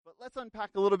Let's unpack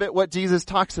a little bit what Jesus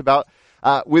talks about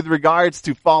with regards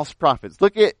to false prophets.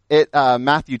 Look at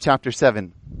Matthew chapter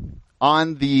 7.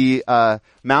 On the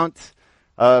Mount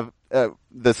of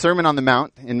the Sermon on the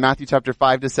Mount in Matthew chapter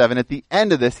 5 to 7, at the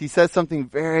end of this, he says something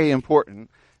very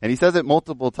important. And he says it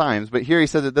multiple times, but here he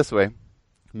says it this way.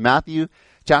 Matthew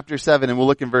chapter 7, and we'll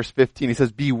look in verse 15. He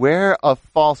says, "Beware of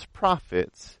false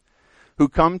prophets who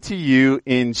come to you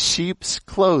in sheep's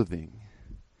clothing,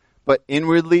 but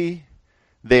inwardly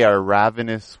they are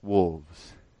ravenous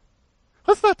wolves."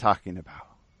 What's that talking about?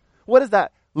 What does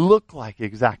that look like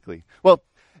exactly? Well,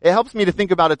 it helps me to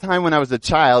think about a time when I was a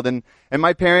child, and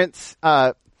my parents,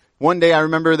 one day I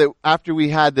remember that after we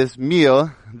had this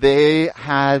meal, they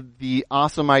had the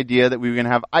awesome idea that we were going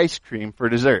to have ice cream for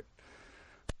dessert.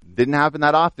 Didn't happen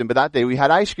that often, but that day we had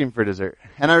ice cream for dessert.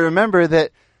 And I remember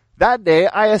that day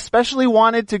I especially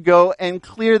wanted to go and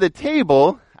clear the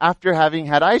table after having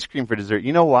had ice cream for dessert.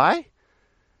 You know why?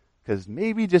 Because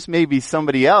maybe, just maybe,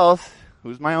 somebody else,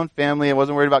 who's my own family, I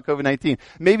wasn't worried about COVID-19,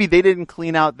 maybe they didn't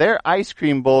clean out their ice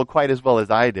cream bowl quite as well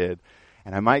as I did.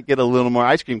 And I might get a little more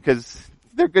ice cream because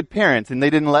they're good parents and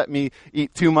they didn't let me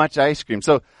eat too much ice cream.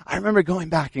 So I remember going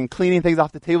back and cleaning things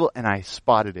off the table, and I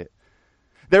spotted it.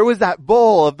 There was that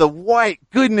bowl of the white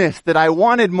goodness that I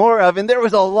wanted more of, and there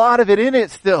was a lot of it in it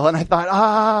still. And I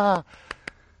thought,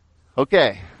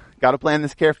 okay, got to plan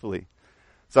this carefully.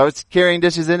 So I was carrying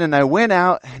dishes in, and I went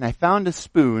out and I found a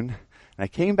spoon, and I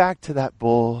came back to that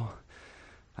bowl.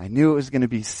 I knew it was going to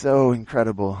be so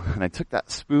incredible. And I took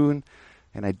that spoon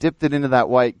and I dipped it into that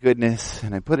white goodness,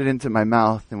 and I put it into my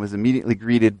mouth and was immediately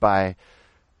greeted by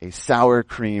a sour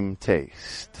cream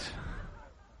taste.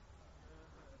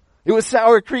 It was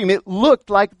sour cream. It looked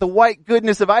like the white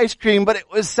goodness of ice cream, but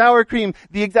it was sour cream,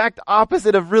 the exact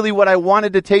opposite of really what I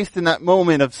wanted to taste in that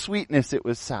moment of sweetness. It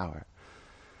was sour.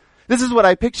 This is what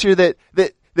I picture that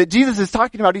Jesus is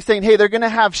talking about. He's saying, hey, they're going to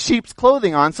have sheep's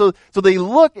clothing on, so they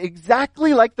look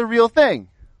exactly like the real thing.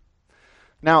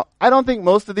 Now, I don't think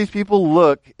most of these people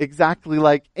look exactly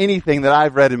like anything that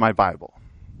I've read in my Bible.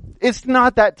 It's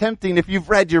not that tempting if you've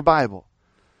read your Bible.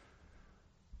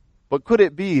 But could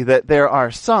it be that there are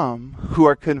some who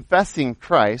are confessing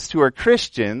Christ, who are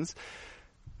Christians,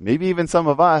 maybe even some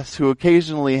of us who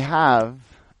occasionally have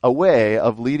a way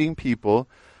of leading people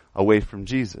away from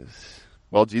Jesus?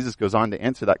 Well, Jesus goes on to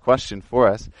answer that question for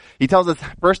us. He tells us,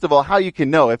 first of all, how you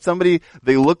can know. If somebody,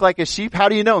 they look like a sheep, how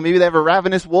do you know? Maybe they have a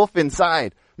ravenous wolf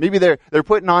inside. Maybe they're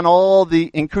putting on all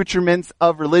the accoutrements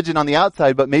of religion on the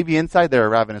outside, but maybe inside they're a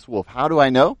ravenous wolf. How do I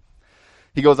know?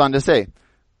 He goes on to say,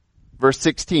 verse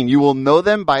 16, "You will know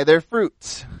them by their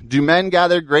fruits. Do men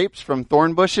gather grapes from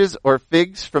thorn bushes or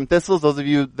figs from thistles?" Those of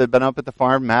you that have been up at the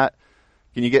farm, Matt,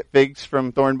 can you get figs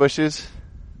from thorn bushes?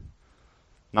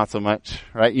 Not so much,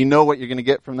 right? You know what you're going to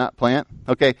get from that plant.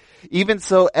 Okay. "Even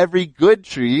so, every good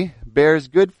tree bears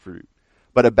good fruit,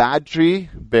 but a bad tree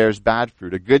bears bad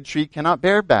fruit. A good tree cannot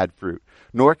bear bad fruit,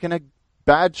 nor can a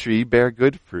bad tree bear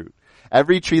good fruit.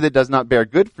 Every tree that does not bear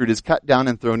good fruit is cut down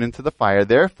and thrown into the fire.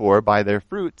 Therefore, by their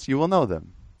fruits you will know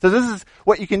them." So this is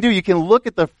what you can do. You can look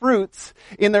at the fruits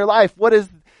in their life. What is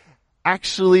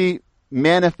actually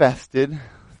manifested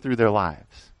through their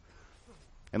lives?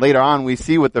 And later on, we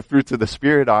see what the fruits of the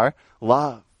Spirit are.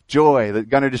 Love, joy, that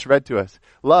Gunnar just read to us.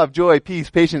 Love, joy, peace,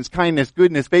 patience, kindness,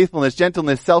 goodness, faithfulness,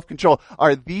 gentleness, self-control.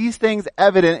 Are these things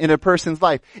evident in a person's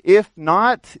life? If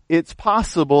not, it's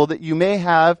possible that you may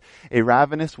have a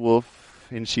ravenous wolf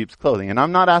in sheep's clothing. And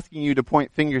I'm not asking you to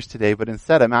point fingers today, but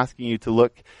instead I'm asking you to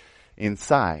look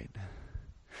inside.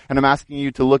 And I'm asking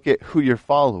you to look at who you're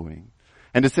following.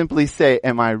 And to simply say,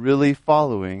 am I really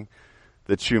following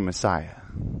the true Messiah?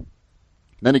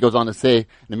 Then he goes on to say,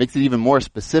 and it makes it even more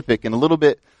specific and a little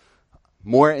bit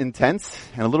more intense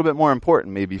and a little bit more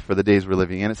important maybe for the days we're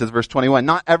living in. It says, verse 21,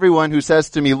 "Not everyone who says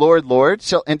to me, 'Lord, Lord,'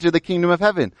 shall enter the kingdom of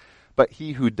heaven, but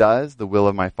he who does the will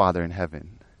of my Father in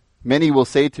heaven. Many will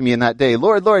say to me in that day,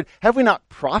 'Lord, Lord, have we not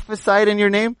prophesied in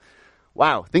your name?'"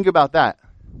 Wow, think about that.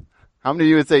 How many of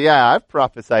you would say, "Yeah, I've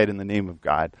prophesied in the name of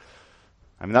God"?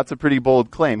 I mean, that's a pretty bold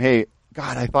claim. Hey,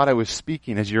 God, I thought I was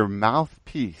speaking as your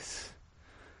mouthpiece.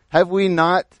 "Have we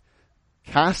not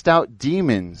cast out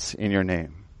demons in your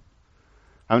name?"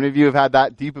 How many of you have had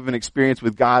that deep of an experience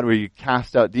with God where you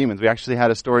cast out demons? We actually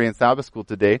had a story in Sabbath school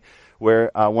today where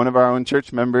one of our own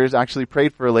church members actually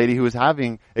prayed for a lady who was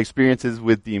having experiences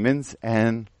with demons,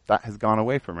 and that has gone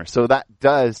away from her. So that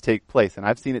does take place, and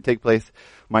I've seen it take place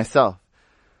myself.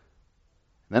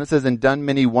 And then it says, "And done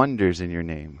many wonders in your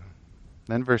name."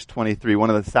 Then verse 23, one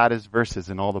of the saddest verses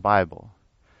in all the Bible.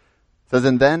 It says,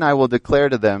 "And then I will declare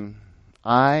to them,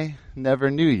 I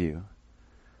never knew you.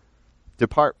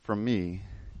 Depart from me,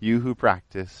 you who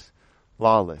practice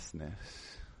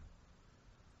lawlessness.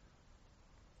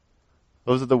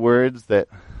 Those are the words that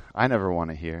I never want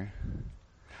to hear.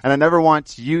 And I never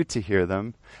want you to hear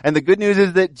them. And the good news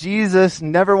is that Jesus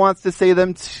never wants to say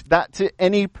that to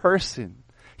any person.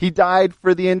 He died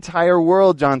for the entire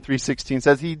world, John 3:16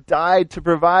 says. He died to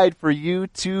provide for you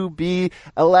to be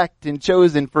elect and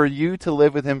chosen, for you to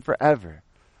live with him forever.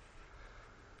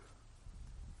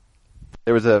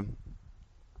 There was a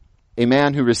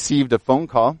man who received a phone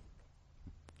call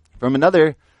from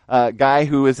another guy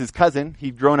who was his cousin.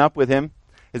 He'd grown up with him.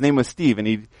 His name was Steve, and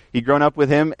he'd grown up with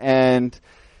him, and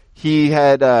he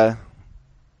had, it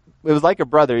was like a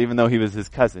brother, even though he was his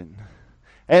cousin.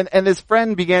 And his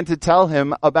friend began to tell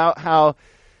him about how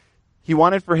he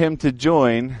wanted for him to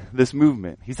join this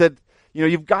movement. He said,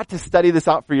 you've got to study this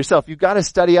out for yourself. You've got to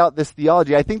study out this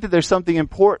theology. I think that there's something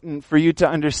important for you to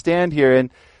understand here.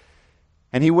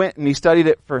 And he went and he studied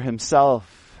it for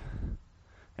himself.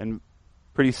 And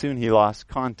pretty soon he lost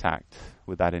contact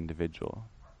with that individual.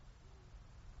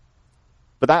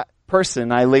 But that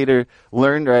person, I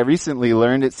recently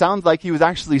learned, it sounds like he was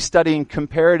actually studying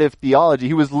comparative theology.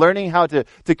 He was learning how to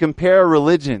compare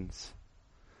religions.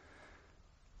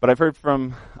 But I've heard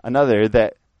from another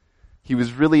that he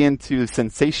was really into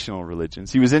sensational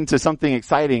religions. He was into something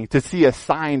exciting, to see a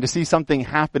sign, to see something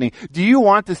happening. Do you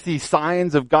want to see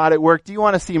signs of God at work? Do you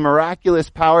want to see miraculous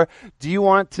power? Do you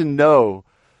want to know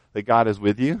that God is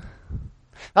with you?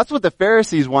 That's what the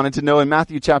Pharisees wanted to know in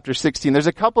Matthew chapter 16. There's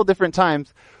a couple different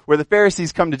times where the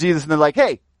Pharisees come to Jesus and they're like,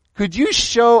 hey, could you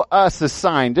show us a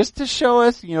sign just to show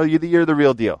us, you're the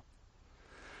real deal.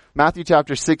 Matthew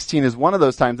chapter 16 is one of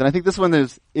those times, and I think this one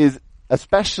is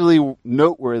especially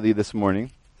noteworthy this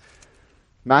morning.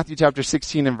 Matthew chapter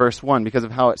 16 and verse 1, because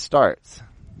of how it starts.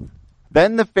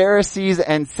 Then the Pharisees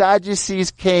and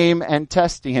Sadducees came and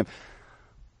testing him.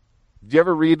 Do you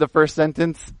ever read the first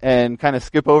sentence and kind of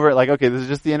skip over it? Like, okay, this is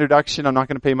just the introduction. I'm not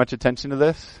going to pay much attention to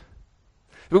this.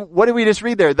 What did we just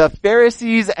read there? The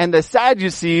Pharisees and the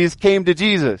Sadducees came to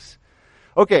Jesus.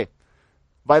 Okay,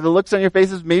 by the looks on your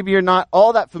faces, maybe you're not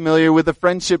all that familiar with the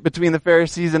friendship between the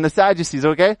Pharisees and the Sadducees,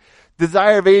 okay?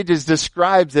 Desire of Ages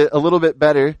describes it a little bit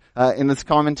better in this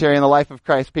commentary on the life of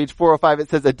Christ. Page 405, it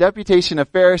says, a deputation of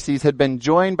Pharisees had been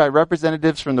joined by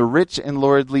representatives from the rich and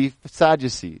lordly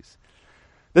Sadducees.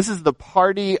 This is the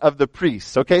party of the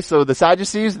priests. Okay, so the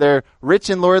Sadducees, they're rich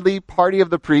and lordly, party of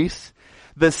the priests.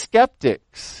 The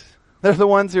skeptics, they're the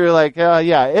ones who are like,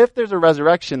 if there's a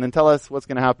resurrection, then tell us what's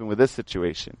going to happen with this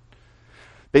situation.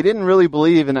 They didn't really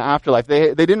believe in the afterlife.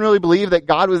 They didn't really believe that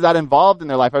God was that involved in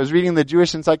their life. I was reading the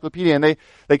Jewish Encyclopedia, and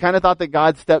they kind of thought that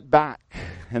God stepped back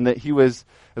and that he was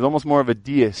almost more of a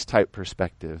deist type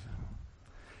perspective.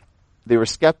 They were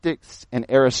skeptics and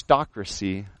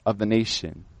aristocracy of the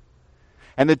nation.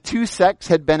 And the two sects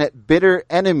had been at bitter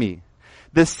enemy.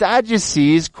 The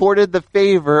Sadducees courted the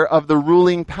favor of the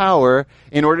ruling power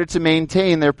in order to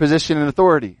maintain their position and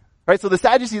authority. Right? So the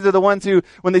Sadducees are the ones who,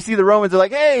 when they see the Romans, they're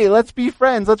like, hey, let's be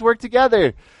friends, let's work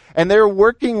together. And they're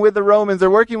working with the Romans, they're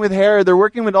working with Herod, they're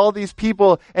working with all these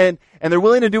people, and they're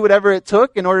willing to do whatever it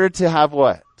took in order to have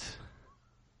what?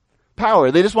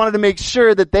 Power. They just wanted to make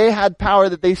sure that they had power,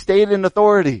 that they stayed in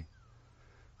authority.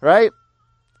 Right?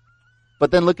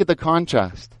 But then look at the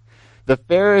contrast. The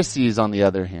Pharisees, on the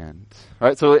other hand,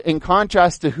 right? So in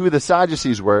contrast to who the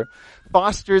Sadducees were,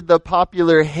 fostered the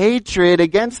popular hatred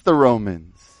against the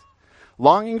Romans,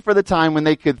 longing for the time when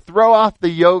they could throw off the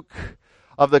yoke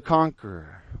of the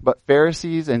conqueror. But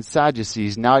Pharisees and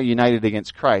Sadducees, now united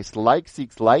against Christ, like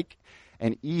seeks like,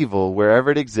 and evil, wherever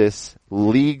it exists,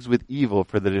 leagues with evil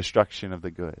for the destruction of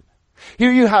the good.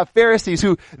 Here you have Pharisees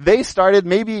who they started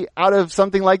maybe out of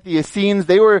something like the Essenes.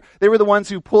 They were the ones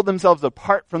who pulled themselves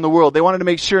apart from the world. They wanted to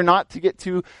make sure not to get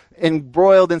too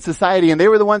embroiled in society. And they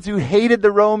were the ones who hated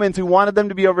the Romans, who wanted them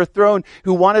to be overthrown,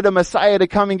 who wanted a Messiah to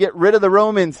come and get rid of the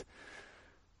Romans.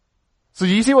 So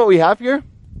do you see what we have here?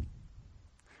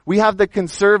 We have the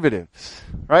conservatives,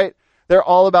 right? They're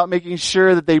all about making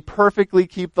sure that they perfectly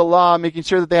keep the law, making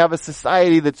sure that they have a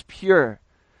society that's pure.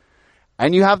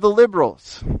 And you have the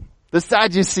liberals. The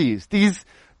Sadducees, these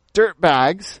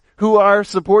dirtbags who are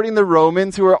supporting the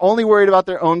Romans, who are only worried about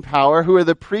their own power, who are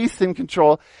the priests in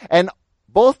control. And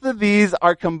both of these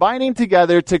are combining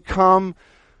together to come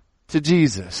to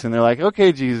Jesus. And they're like,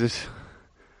 okay, Jesus,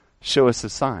 show us a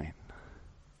sign.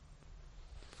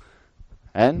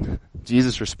 And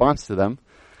Jesus' response to them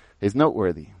is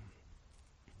noteworthy.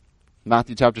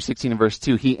 Matthew chapter 16 and verse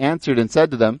 2, he answered and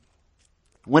said to them,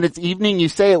 when it's evening, you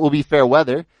say it will be fair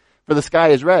weather, for the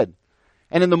sky is red.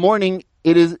 And in the morning,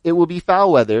 it will be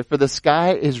foul weather, for the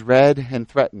sky is red and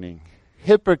threatening.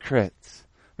 Hypocrites.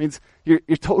 Means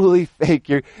You're totally fake.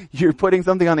 You're putting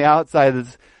something on the outside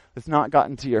that's not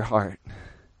gotten to your heart.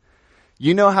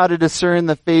 You know how to discern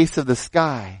the face of the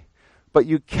sky, but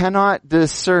you cannot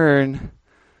discern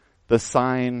the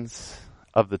signs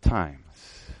of the times.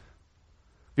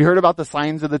 Have you heard about the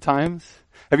signs of the times?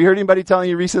 Have you heard anybody telling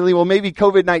you recently, well, maybe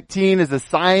COVID-19 is a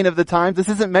sign of the times? This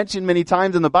isn't mentioned many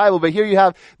times in the Bible, but here you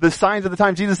have the signs of the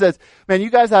times. Jesus says, man, you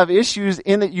guys have issues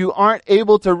in that you aren't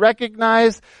able to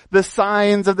recognize the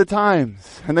signs of the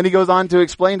times. And then he goes on to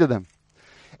explain to them.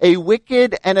 A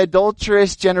wicked and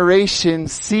adulterous generation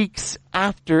seeks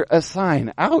after a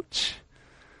sign. Ouch.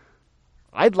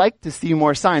 I'd like to see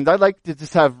more signs. I'd like to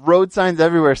just have road signs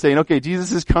everywhere saying, okay,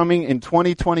 Jesus is coming in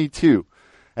 2022.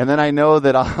 And then I know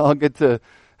that I'll get to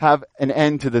have an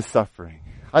end to this suffering.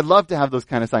 I'd love to have those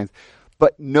kind of signs.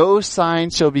 But no sign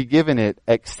shall be given it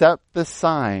except the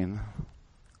sign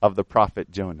of the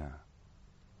prophet Jonah.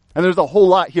 And there's a whole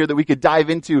lot here that we could dive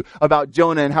into about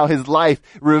Jonah and how his life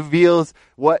reveals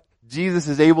what Jesus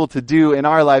is able to do in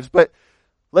our lives. But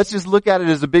let's just look at it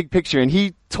as a big picture. And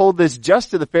he told this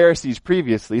just to the Pharisees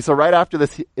previously. So right after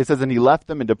this, it says, and he left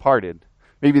them and departed.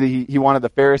 Maybe he wanted the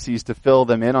Pharisees to fill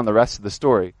them in on the rest of the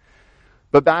story.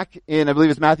 But back in, I believe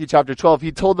it's Matthew chapter 12,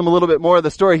 he told them a little bit more of the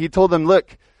story. He told them,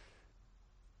 look,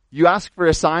 you ask for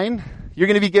a sign, you're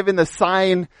going to be given the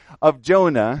sign of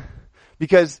Jonah,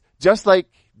 because just like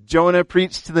Jonah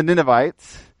preached to the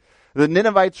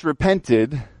Ninevites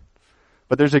repented,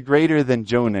 but there's a greater than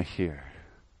Jonah here.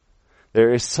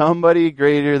 There is somebody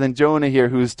greater than Jonah here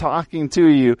who's talking to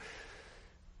you.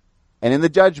 And in the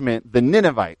judgment, the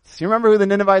Ninevites, you remember who the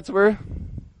Ninevites were?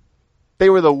 They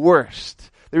were the worst.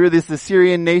 They were this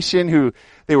Assyrian nation who,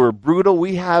 they were brutal.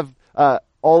 We have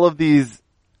all of these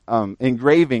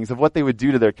engravings of what they would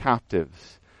do to their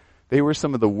captives. They were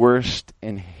some of the worst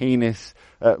and heinous,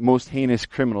 most heinous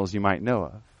criminals you might know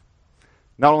of.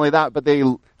 Not only that, but they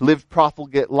lived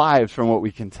profligate lives from what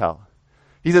we can tell.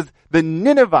 He says, the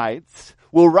Ninevites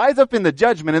will rise up in the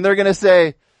judgment and they're going to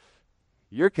say,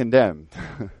 you're condemned.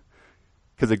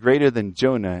 Because the greater than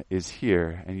Jonah is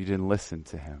here and you didn't listen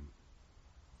to him.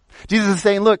 Jesus is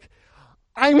saying, look,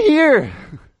 I'm here.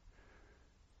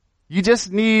 You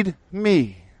just need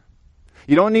me.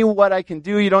 You don't need what I can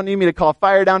do. You don't need me to call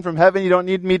fire down from heaven. You don't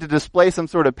need me to display some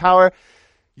sort of power.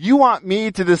 You want me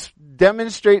to just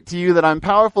demonstrate to you that I'm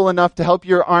powerful enough to help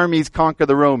your armies conquer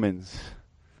the Romans.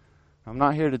 I'm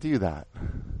not here to do that.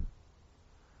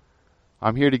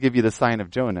 I'm here to give you the sign of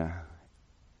Jonah.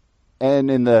 And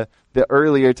in the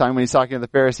earlier time when he's talking to the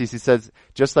Pharisees, he says,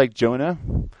 just like Jonah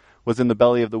was in the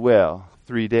belly of the whale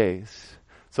 3 days,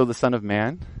 so the Son of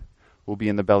Man will be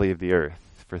in the belly of the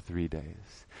earth for 3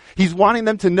 days. He's wanting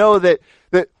them to know that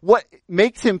what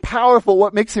makes him powerful,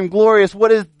 what makes him glorious,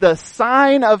 what is the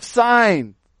sign of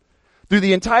signs through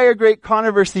the entire great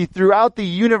controversy throughout the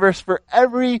universe for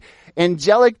every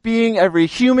angelic being, every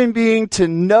human being to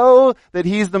know that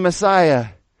he's the Messiah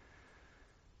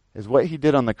is what he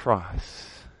did on the cross.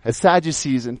 As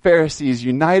Sadducees and Pharisees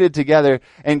united together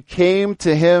and came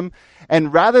to him,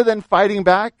 and rather than fighting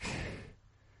back,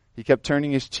 he kept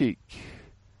turning his cheek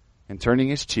and turning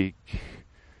his cheek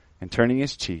and turning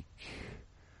his cheek,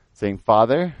 saying,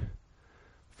 Father,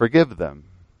 forgive them,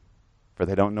 for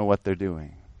they don't know what they're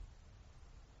doing.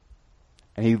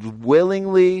 And he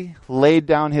willingly laid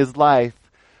down his life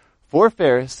for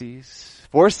Pharisees,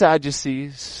 for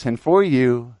Sadducees, and for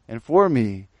you, and for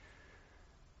me,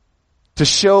 to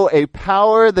show a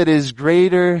power that is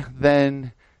greater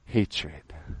than hatred.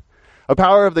 A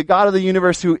power of the God of the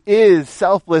universe who is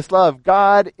selfless love.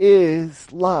 God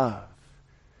is love.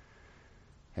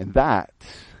 And that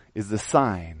is the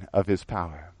sign of his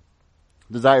power.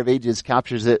 Desire of Ages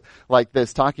captures it like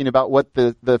this, talking about what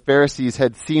the Pharisees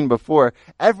had seen before.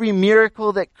 Every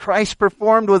miracle that Christ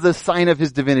performed was a sign of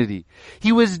his divinity.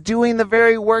 He was doing the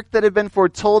very work that had been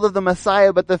foretold of the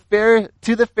Messiah, but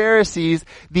to the Pharisees,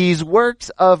 these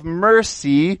works of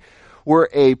mercy were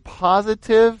a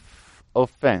positive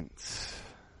offense.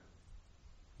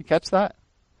 You catch that?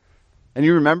 And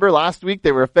you remember last week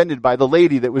they were offended by the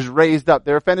lady that was raised up.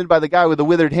 They're offended by the guy with the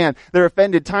withered hand. They're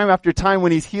offended time after time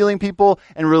when he's healing people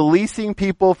and releasing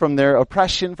people from their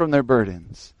oppression, from their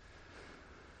burdens.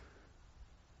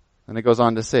 And it goes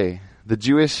on to say, the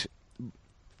Jewish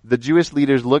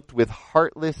leaders looked with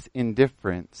heartless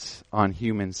indifference on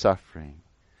human suffering.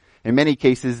 In many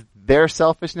cases, their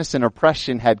selfishness and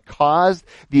oppression had caused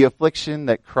the affliction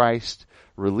that Christ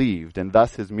relieved, and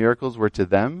thus his miracles were to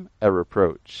them a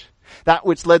reproach. That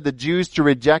which led the Jews to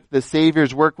reject the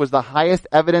Savior's work was the highest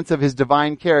evidence of his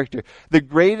divine character. The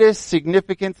greatest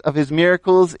significance of his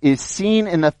miracles is seen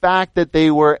in the fact that they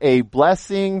were a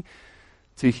blessing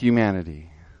to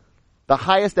humanity. The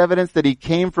highest evidence that he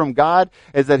came from God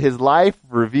is that his life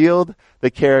revealed the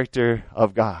character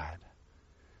of God.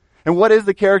 And what is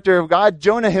the character of God?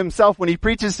 Jonah himself, when he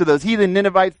preaches to those heathen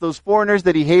Ninevites, those foreigners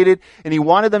that he hated, and he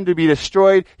wanted them to be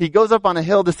destroyed, he goes up on a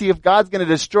hill to see if God's going to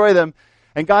destroy them,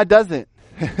 and God doesn't.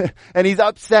 And he's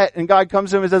upset, and God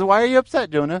comes to him and says, "Why are you upset,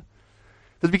 Jonah?"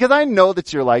 He says, "Because I know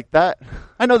that you're like that.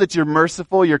 I know that you're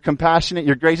merciful, you're compassionate,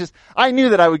 you're gracious. I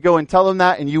knew that I would go and tell them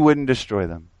that, and you wouldn't destroy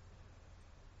them."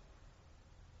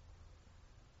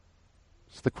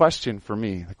 So the question for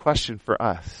me, the question for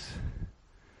us,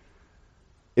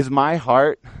 is my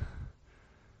heart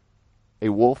a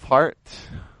wolf heart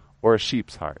or a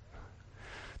sheep's heart?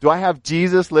 Do I have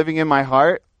Jesus living in my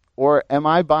heart, or am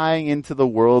I buying into the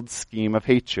world's scheme of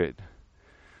hatred?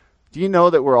 Do you know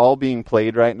that we're all being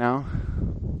played right now?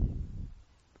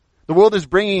 The world is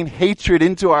bringing hatred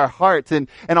into our hearts, and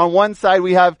on one side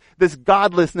we have this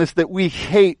godlessness that we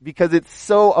hate because it's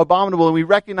so abominable, and we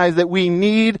recognize that we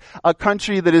need a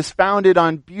country that is founded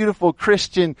on beautiful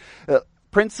Christian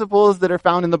principles that are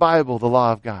found in the Bible, the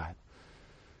law of God.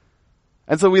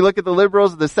 And so we look at the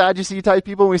liberals, the Sadducee type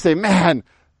people, and we say, man,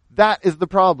 that is the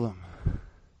problem.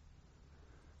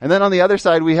 And then on the other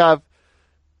side we have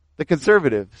the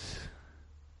conservatives,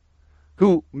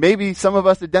 who maybe some of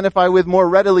us identify with more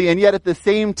readily, and yet at the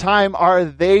same time, are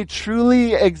they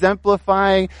truly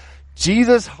exemplifying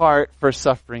Jesus' heart for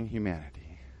suffering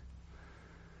humanity?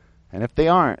 And if they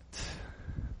aren't,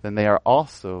 then they are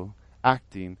also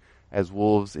acting as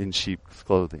wolves in sheep's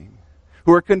clothing,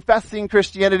 who are confessing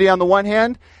Christianity on the one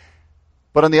hand,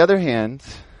 but on the other hand,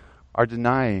 are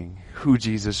denying who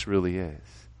Jesus really is.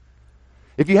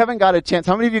 If you haven't got a chance,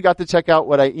 how many of you got to check out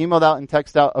what I emailed out and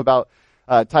texted out about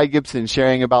Ty Gibson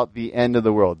sharing about the end of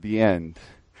the world, the end?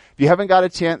 If you haven't got a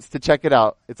chance to check it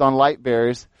out, it's on Light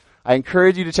Bearers. I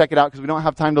encourage you to check it out because we don't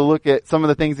have time to look at some of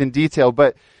the things in detail,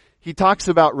 but he talks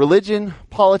about religion,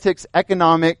 politics,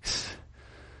 economics,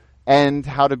 and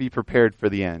how to be prepared for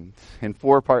the end in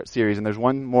 4-part series, and there's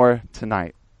one more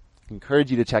tonight. I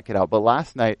encourage you to check it out. But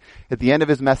last night, at the end of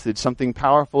his message, something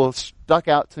powerful stuck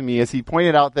out to me as he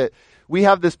pointed out that we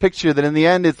have this picture that in the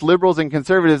end it's liberals and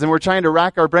conservatives, and we're trying to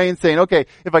rack our brains saying, okay,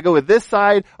 if I go with this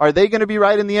side, are they going to be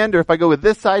right in the end? Or if I go with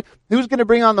this side, who's going to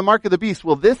bring on the mark of the beast?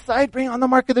 Will this side bring on the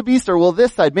mark of the beast, or will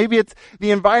this side? Maybe it's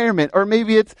the environment, or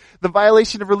maybe it's the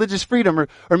violation of religious freedom,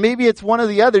 or maybe it's one or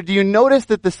the other. Do you notice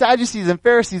that the Sadducees and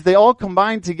Pharisees, they all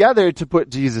combined together to put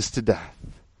Jesus to death?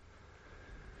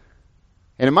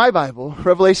 And in my Bible,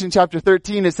 Revelation chapter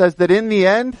 13, it says that in the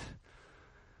end,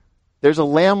 there's a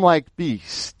lamb-like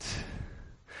beast.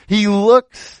 He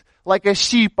looks like a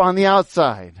sheep on the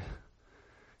outside.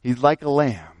 He's like a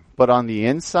lamb. But on the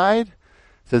inside,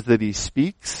 it says that he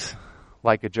speaks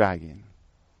like a dragon.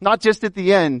 Not just at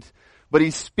the end, but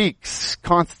he speaks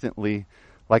constantly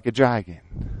like a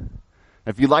dragon.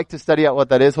 If you'd like to study out what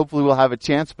that is, hopefully we'll have a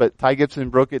chance, but Ty Gibson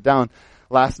broke it down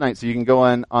last night, so you can go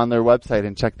on their website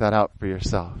and check that out for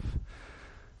yourself.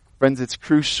 Friends, it's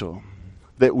crucial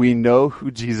that we know who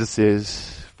Jesus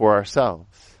is for ourselves.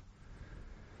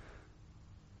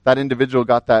 That individual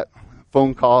got that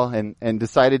phone call and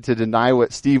decided to deny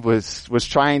what Steve was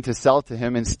trying to sell to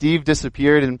him, and Steve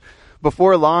disappeared, and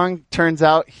before long, turns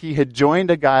out he had joined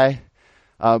a guy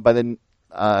by the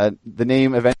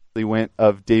name eventually went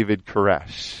of David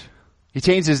Koresh. He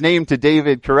changed his name to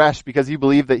David Koresh because he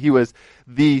believed that he was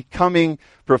the coming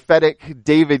prophetic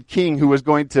David king who was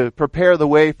going to prepare the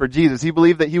way for Jesus. He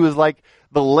believed that he was like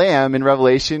the lamb in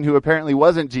Revelation who apparently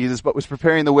wasn't Jesus but was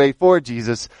preparing the way for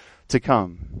Jesus to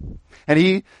come. And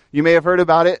you may have heard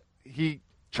about it, he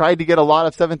tried to get a lot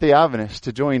of Seventh-day Adventists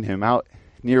to join him out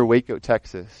near Waco,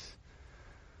 Texas.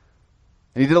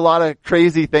 And he did a lot of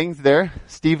crazy things there.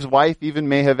 Steve's wife even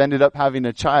may have ended up having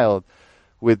a child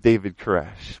with David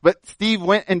Koresh. But Steve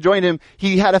went and joined him.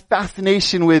 He had a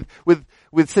fascination with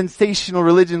sensational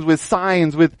religions, with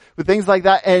signs, with things like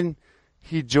that. And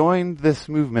he joined this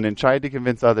movement and tried to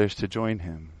convince others to join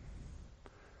him.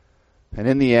 And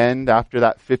in the end, after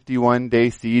that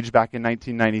 51-day siege back in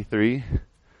 1993,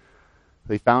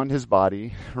 they found his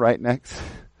body right next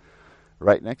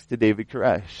to David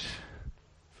Koresh.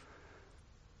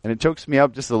 And it chokes me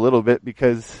up just a little bit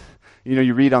because,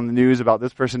 you read on the news about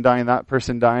this person dying, that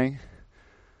person dying.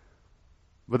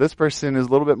 But this person is a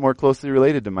little bit more closely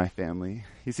related to my family.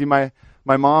 You see, my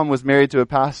mom was married to a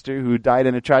pastor who died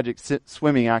in a tragic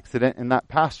swimming accident, and that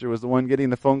pastor was the one getting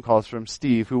the phone calls from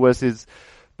Steve, who was his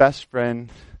best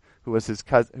friend, who was his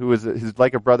cousin, who was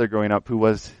like a brother growing up, who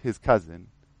was his cousin,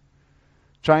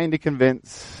 trying to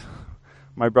convince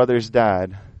my brother's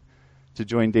dad to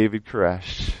join David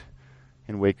Koresh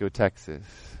in Waco, Texas.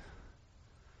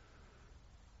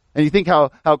 And you think how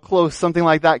close something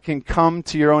like that can come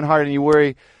to your own heart, and you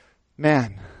worry,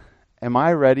 man, am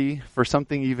I ready for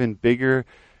something even bigger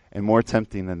and more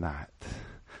tempting than that?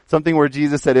 Something where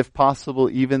Jesus said, if possible,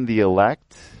 even the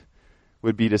elect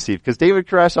would be deceived. Because David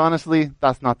Koresh, honestly,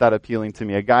 that's not that appealing to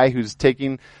me. A guy who's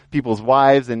taking people's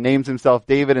wives and names himself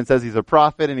David and says he's a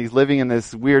prophet and he's living in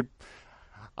this weird...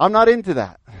 I'm not into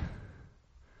that.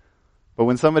 But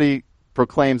when somebody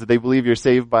proclaims that they believe you're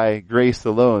saved by grace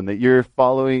alone, that you're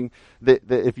following, that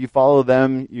if you follow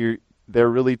them, they're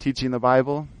really teaching the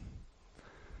Bible,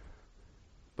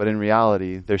 but in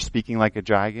reality, they're speaking like a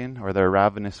dragon or they're a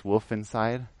ravenous wolf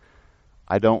inside,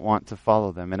 I don't want to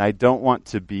follow them, and I don't want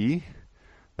to be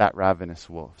that ravenous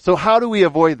wolf. So how do we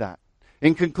avoid that?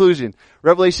 In conclusion,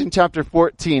 Revelation chapter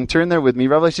 14, turn there with me,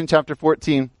 Revelation chapter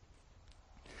 14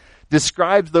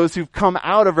 describes those who've come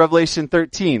out of Revelation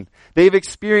 13. They've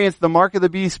experienced the mark of the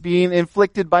beast being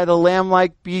inflicted by the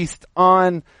lamb-like beast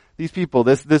on these people.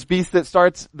 This beast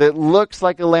that looks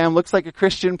like a lamb, looks like a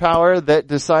Christian power that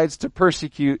decides to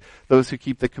persecute those who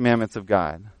keep the commandments of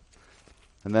God.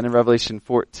 And then in Revelation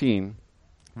 14,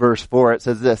 verse 4, it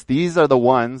says this, these are the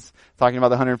ones, talking about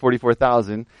the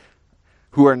 144,000,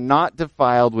 who are not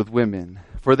defiled with women,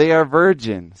 for they are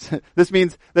virgins. This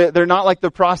means that they're not like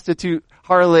the prostitute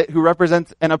harlot who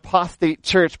represents an apostate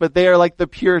church, but they are like the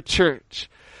pure church.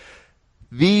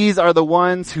 These are the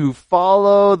ones who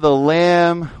follow the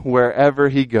Lamb wherever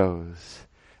he goes.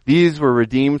 These were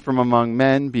redeemed from among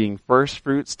men, being first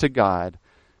fruits to God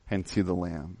and to the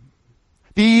Lamb.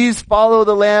 These follow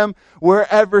the Lamb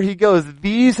wherever he goes.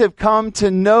 These have come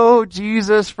to know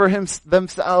Jesus for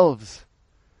themselves.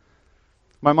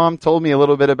 My mom told me a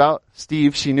little bit about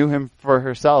Steve. She knew him for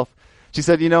herself. She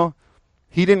said,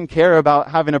 he didn't care about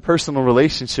having a personal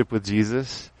relationship with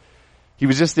Jesus. He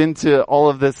was just into all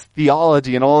of this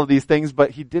theology and all of these things,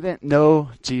 but he didn't know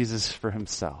Jesus for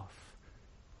himself.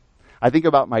 I think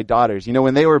about my daughters.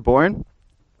 When they were born,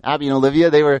 Abby and Olivia,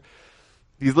 they were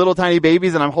these little tiny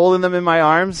babies, and I'm holding them in my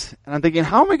arms, and I'm thinking,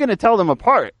 how am I going to tell them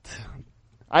apart?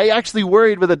 I actually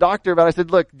worried with a doctor about it. I said,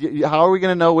 look, how are we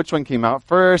going to know which one came out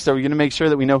first? Are we going to make sure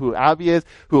that we know who Abby is,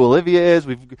 who Olivia is?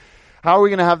 How are we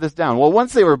going to have this down? Well,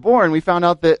 once they were born, we found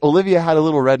out that Olivia had a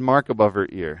little red mark above her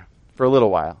ear for a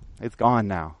little while. It's gone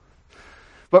now.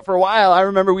 But for a while, I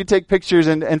remember we'd take pictures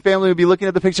and family would be looking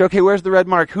at the picture. Okay, where's the red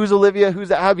mark? Who's Olivia?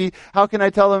 Who's Abby? How can I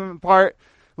tell them apart?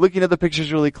 Looking at the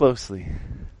pictures really closely.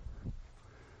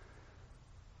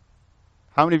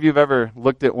 How many of you have ever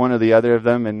looked at one or the other of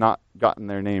them and not gotten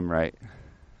their name right?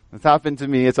 It's happened to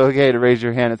me. It's okay to raise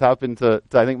your hand. It's happened to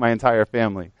I think, my entire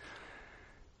family.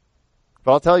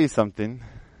 But I'll tell you something.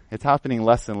 It's happening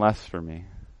less and less for me.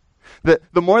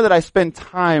 The more that I spend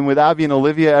time with Abby and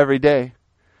Olivia every day,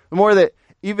 the more that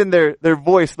even their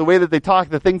voice, the way that they talk,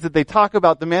 the things that they talk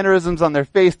about, the mannerisms on their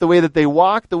face, the way that they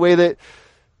walk, the way that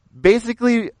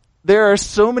basically there are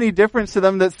so many differences to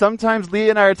them that sometimes Leah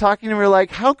and I are talking and we're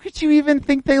like, how could you even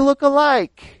think they look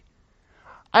alike?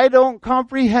 I don't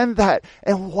comprehend that.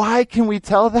 And why can we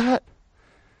tell that?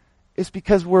 It's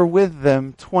because we're with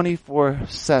them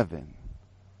 24/7.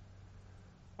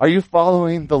 Are you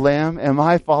following the Lamb? Am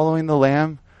I following the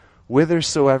Lamb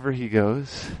whithersoever he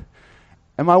goes?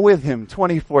 Am I with him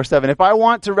 24/7? If I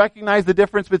want to recognize the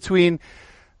difference between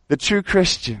the true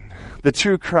Christian, the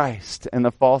true Christ, and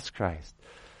the false Christ,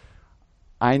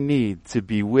 I need to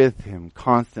be with him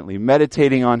constantly,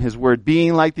 meditating on his word,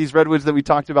 being like these redwoods that we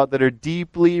talked about that are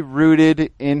deeply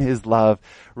rooted in his love,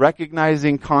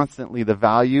 recognizing constantly the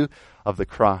value of the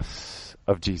cross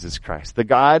of Jesus Christ. The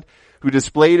God who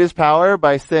displayed his power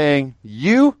by saying,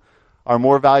 you are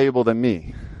more valuable than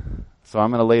me. So I'm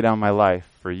going to lay down my life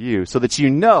for you so that you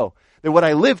know that what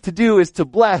I live to do is to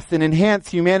bless and enhance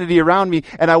humanity around me.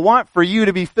 And I want for you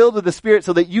to be filled with the Spirit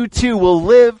so that you too will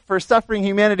live for suffering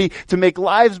humanity to make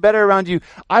lives better around you.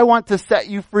 I want to set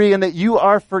you free and that you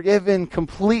are forgiven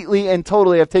completely and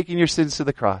totally. I've taken your sins to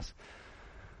the cross.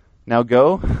 Now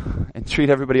go and treat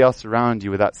everybody else around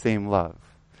you with that same love.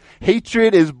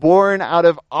 Hatred is born out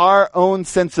of our own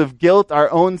sense of guilt,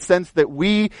 our own sense that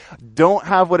we don't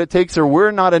have what it takes or we're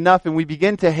not enough, and we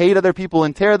begin to hate other people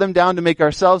and tear them down to make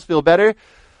ourselves feel better.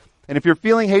 And if you're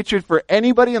feeling hatred for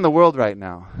anybody in the world right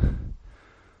now,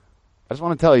 I just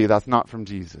want to tell you that's not from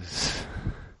Jesus.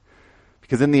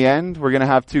 Because in the end, we're going to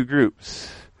have two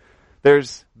groups.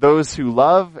 There's those who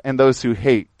love and those who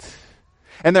hate.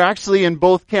 And they're actually in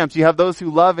both camps. You have those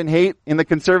who love and hate in the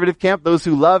conservative camp, those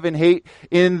who love and hate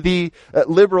in the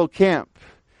liberal camp.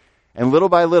 And little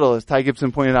by little, as Ty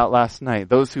Gibson pointed out last night,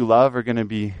 those who love are going to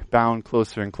be bound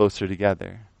closer and closer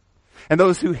together. And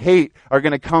those who hate are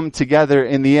going to come together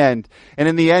in the end. And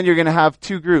in the end, you're going to have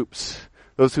two groups.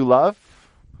 Those who love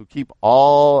who keep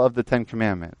all of the 10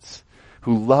 Commandments,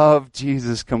 who love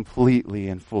Jesus completely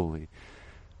and fully,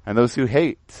 and those who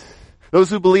hate, those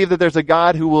who believe that there's a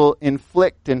God who will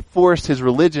inflict and force his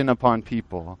religion upon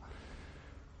people.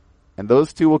 And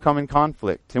those two will come in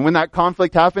conflict. And when that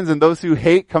conflict happens and those who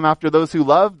hate come after those who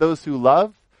love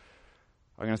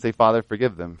are going to say, Father,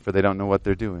 forgive them, for they don't know what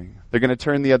they're doing. They're going to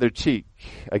turn the other cheek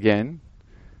again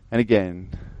and again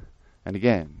and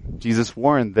again. Jesus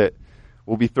warned that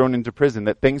we'll be thrown into prison,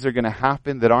 that things are going to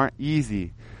happen that aren't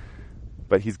easy,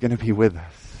 but he's going to be with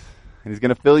us. And he's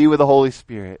going to fill you with the Holy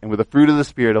Spirit and with the fruit of the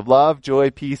Spirit of love,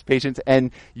 joy, peace, patience, and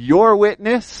your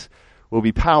witness will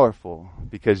be powerful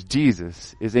because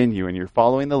Jesus is in you and you're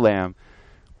following the Lamb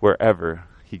wherever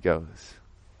he goes.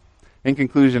 In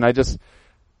conclusion, I just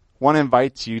want to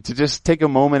invite you to just take a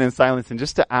moment in silence and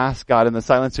just to ask God in the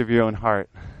silence of your own heart,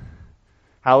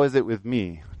 how is it with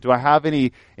me? Do I have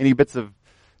any bits of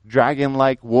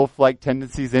dragon-like, wolf-like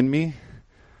tendencies in me?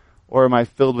 Or am I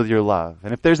filled with your love?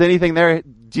 And if there's anything there,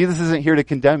 Jesus isn't here to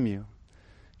condemn you.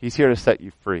 He's here to set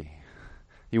you free.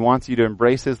 He wants you to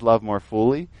embrace his love more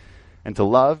fully and to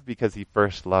love because he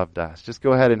first loved us. Just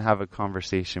go ahead and have a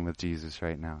conversation with Jesus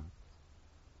right now.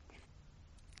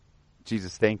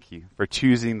 Jesus, thank you for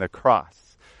choosing the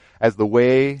cross as the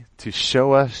way to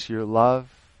show us your love,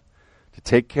 to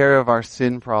take care of our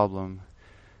sin problem,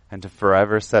 and to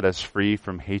forever set us free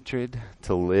from hatred,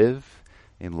 to live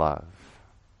in love.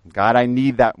 God, I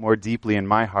need that more deeply in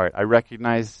my heart. I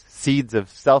recognize seeds of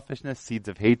selfishness, seeds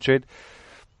of hatred.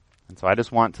 And so I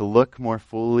just want to look more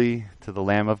fully to the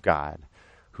Lamb of God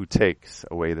who takes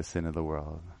away the sin of the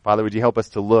world. Father, would you help us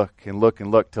to look and look and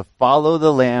look, to follow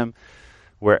the Lamb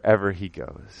wherever he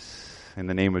goes. In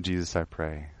the name of Jesus I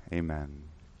pray. Amen.